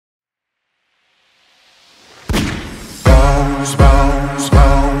bounce, bounce,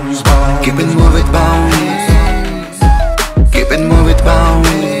 bounce, bounce. Keep it, move it, bounce. Keep it, move it, bounce.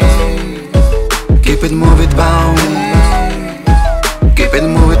 Keep it, move it, bounce. Keep it,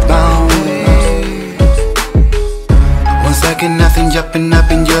 move it, bounce. 1 second, nothing jumping up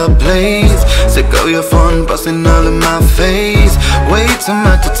in your place. Sick of your phone busting all in my face. Way too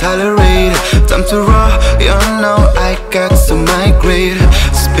much to tolerate. Time to raw, you know I got to migrate.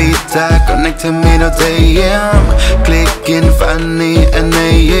 Speed tag connecting me to AM. Clicking funny and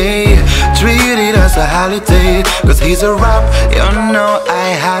AA. Treat it as a holiday, cause he's a rap, you know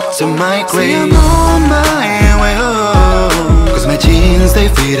I had to migrate. See, I'm on my way home, cause my jeans they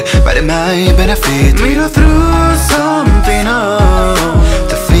fit, but it might benefit me to throw something up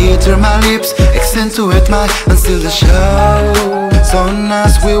to feature my lips, accentuate my until the show. So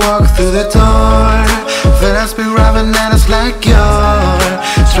as we walk through the door, Venus be rubbing at us like you're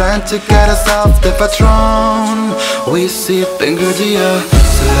trying to get us off the patron. We see finger to you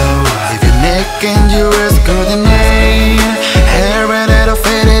slow. If your neck and your wrist coordinate, hair a little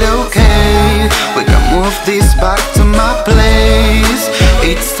faded, okay. We can move this back to my place.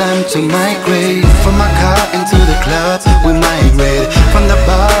 It's time to migrate. From my car into the club, we migrate. From the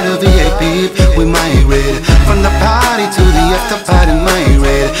bar to VIP, we migrate. From the party to the after party,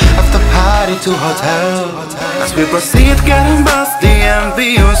 migrate. After party to hotel. As we proceed, getting past the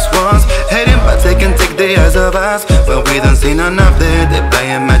envious ones, heading but they can take the eyes of us. Well, we don't see none of it. They play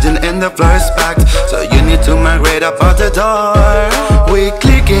Imagine and the floor is packed, so you need to migrate up out the door. We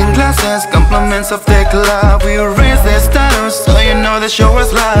click in glasses, compliments of the club. We raise the status, so you know the show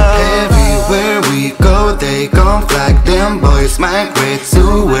is live. Everywhere we go, they gon' flag. Them boys migrate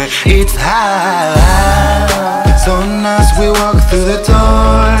to where it's high. So as we walk through the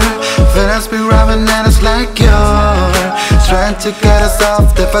door, Venus be rubbing at us like you're trying to get us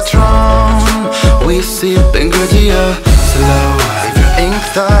off the patron. We see finger to you slow. If you ain't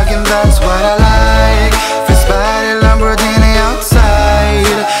thugging, that's what I like. Fist body Lamborghini outside,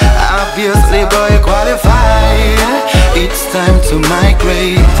 obviously boy qualified. It's time to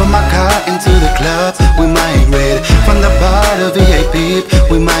migrate. From my car into the club, we migrate. From the bar to VIP,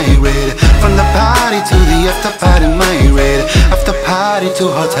 we migrate. From the party to the after party, migrate. After party to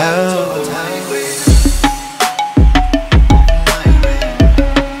hotel.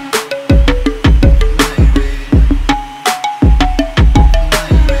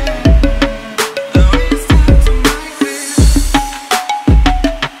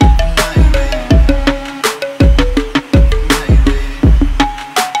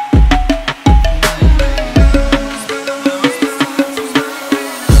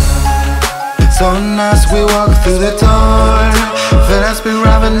 So as we walk through the door, Venus be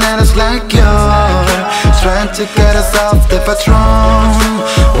rubbing at us like you're trying to get us off the patron.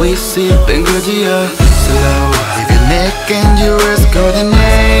 We see finger to you slow. If your neck and your wrist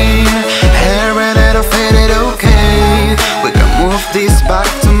coordinate, hair a little faded, okay. We can move this back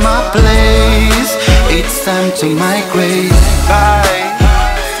to my place. It's time to migrate. Bye.